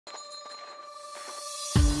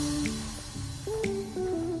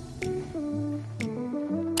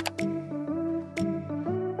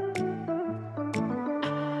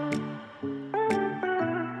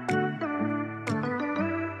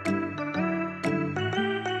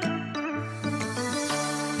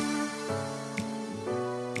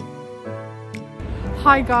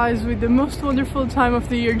Hi guys, with the most wonderful time of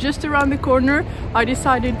the year just around the corner, I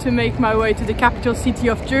decided to make my way to the capital city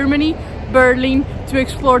of Germany, Berlin, to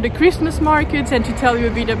explore the Christmas markets and to tell you a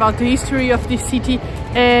bit about the history of this city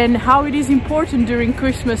and how it is important during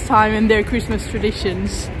Christmas time and their Christmas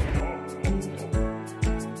traditions.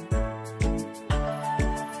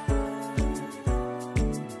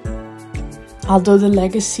 Although the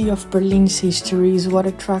legacy of Berlin's history is what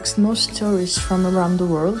attracts most tourists from around the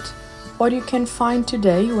world, what you can find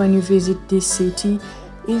today when you visit this city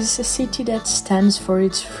is a city that stands for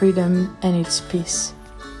its freedom and its peace.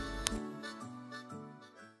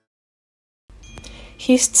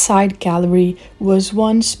 East Side Gallery was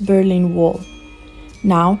once Berlin Wall.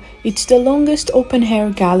 Now it's the longest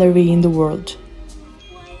open-air gallery in the world,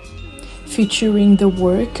 featuring the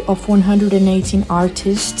work of 118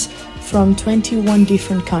 artists from 21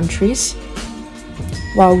 different countries.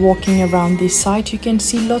 While walking around this site, you can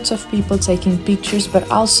see lots of people taking pictures,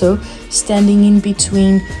 but also standing in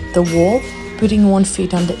between the wall, putting one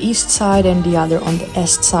foot on the east side and the other on the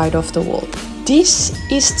east side of the wall. This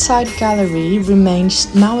East Side Gallery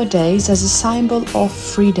remains nowadays as a symbol of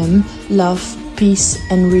freedom, love, peace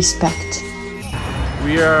and respect.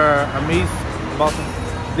 We are amazed about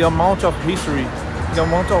the amount of history, the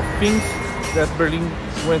amount of things that Berlin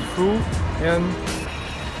went through and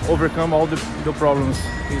overcome all the problems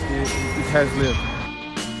it has lived.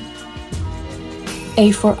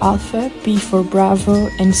 A for Alpha, B for Bravo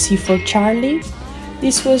and C for Charlie.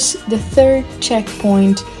 This was the third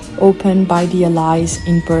checkpoint opened by the Allies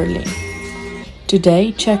in Berlin.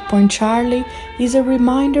 Today, Checkpoint Charlie is a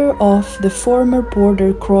reminder of the former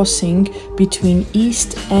border crossing between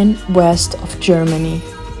East and West of Germany.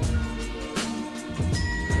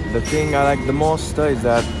 The thing I like the most is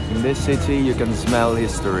that in this city you can smell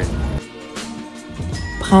history.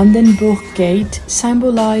 Brandenburg Gate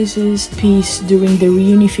symbolizes peace during the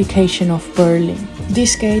reunification of Berlin.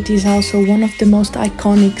 This gate is also one of the most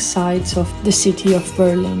iconic sites of the city of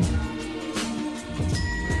Berlin.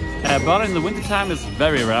 Berlin in the wintertime is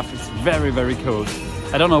very rough, it's very cold.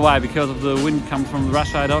 I don't know why, because of the wind comes from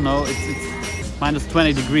Russia, I don't know. It's minus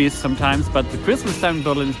 20 degrees sometimes, but the Christmas time in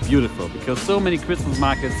Berlin is beautiful because so many Christmas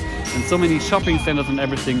markets and so many shopping centers and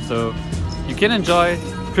everything, so you can enjoy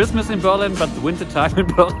Christmas in Berlin, but the winter time in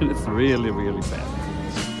Berlin is really bad.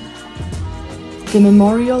 The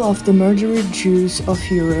Memorial of the Murdered Jews of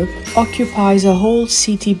Europe occupies a whole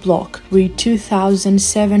city block with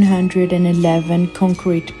 2,711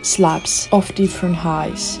 concrete slabs of different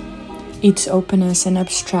heights. Its openness and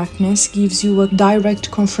abstractness gives you a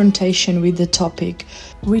direct confrontation with the topic,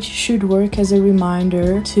 which should work as a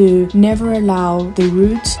reminder to never allow the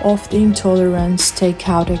roots of the intolerance take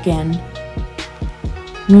out again.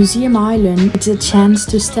 Museum Island is a chance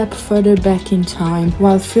to step further back in time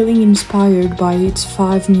while feeling inspired by its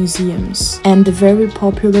 5 museums and the very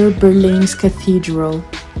popular Berlin's Cathedral.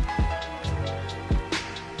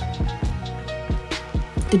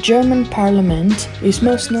 The German parliament is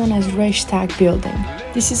most known as Reichstag building.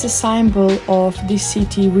 This is a symbol of this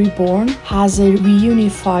city reborn as a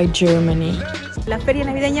reunified Germany. La feria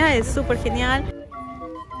navideña es súper genial.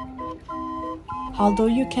 Although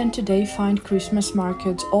you can today find Christmas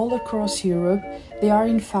markets all across Europe, they are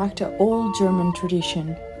in fact an old German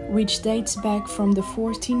tradition, which dates back from the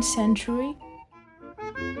 14th century.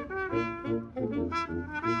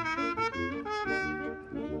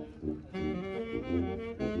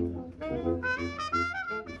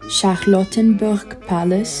 Charlottenburg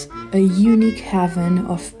Palace, a unique haven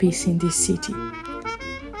of peace in this city.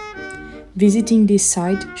 Visiting this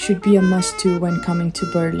site should be a must-do when coming to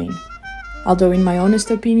Berlin. Although in my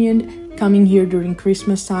honest opinion, coming here during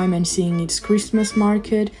Christmas time and seeing its Christmas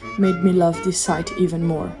market made me love this site even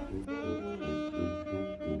more.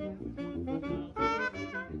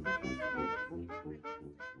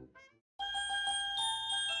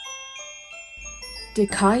 The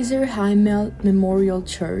Kaiser Heimel Memorial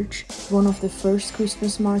Church, one of the first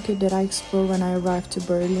Christmas market that I explored when I arrived to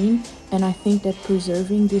Berlin, and I think that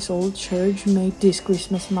preserving this old church made this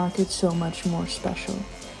Christmas market so much more special.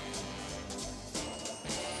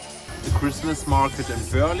 The Christmas market in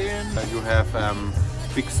Berlin, you have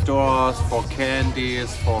big stores for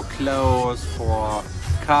candies, for clothes, for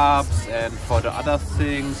cups and for the other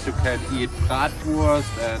things. You can eat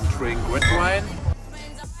bratwurst and drink red wine.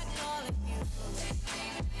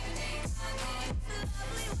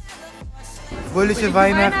 Fröhliche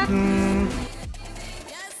Weihnachten!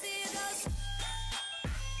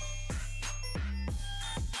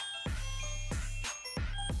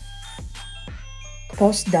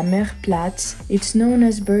 Gendarmenmarket, it's known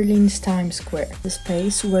as Berlin's Times Square, the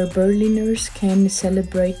space where Berliners can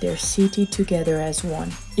celebrate their city together as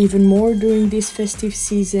one. Even more during this festive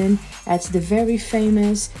season at the very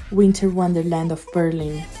famous Winter Wonderland of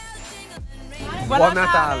Berlin. Buon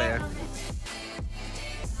Natale!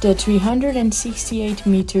 The 368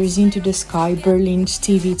 meters into the sky Berlin's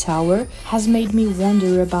TV tower has made me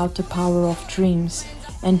wonder about the power of dreams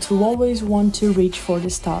and to always want to reach for the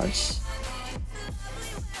stars.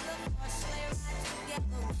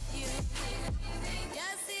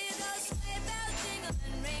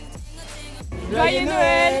 Joyeux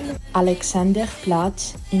Noël!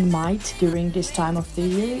 Alexanderplatz in Mainz during this time of the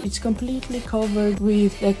year, it's completely covered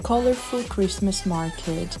with a colorful Christmas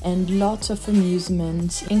market and lots of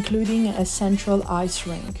amusements, including a central ice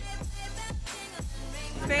rink.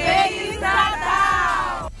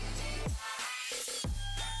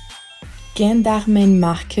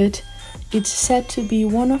 Gendarmenmarket, it's said to be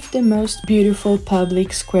one of the most beautiful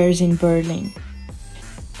public squares in Berlin,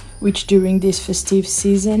 which during this festive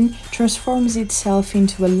season transforms itself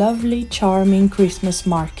into a lovely, charming Christmas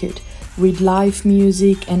market with live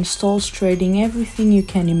music and stalls trading everything you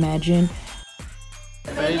can imagine.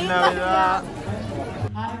 Feliz Navidad!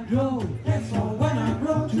 I grow, that's all when I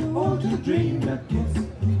grow too old to dream that kids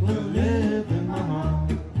will live in my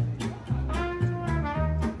heart.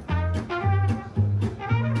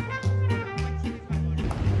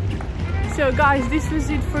 So guys, this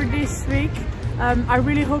was it for this week. I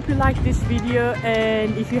really hope you liked this video,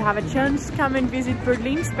 and if you have a chance, come and visit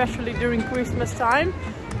Berlin, especially during Christmas time.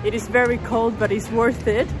 It is very cold, but it's worth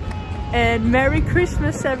it. And Merry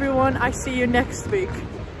Christmas everyone, I see you next week.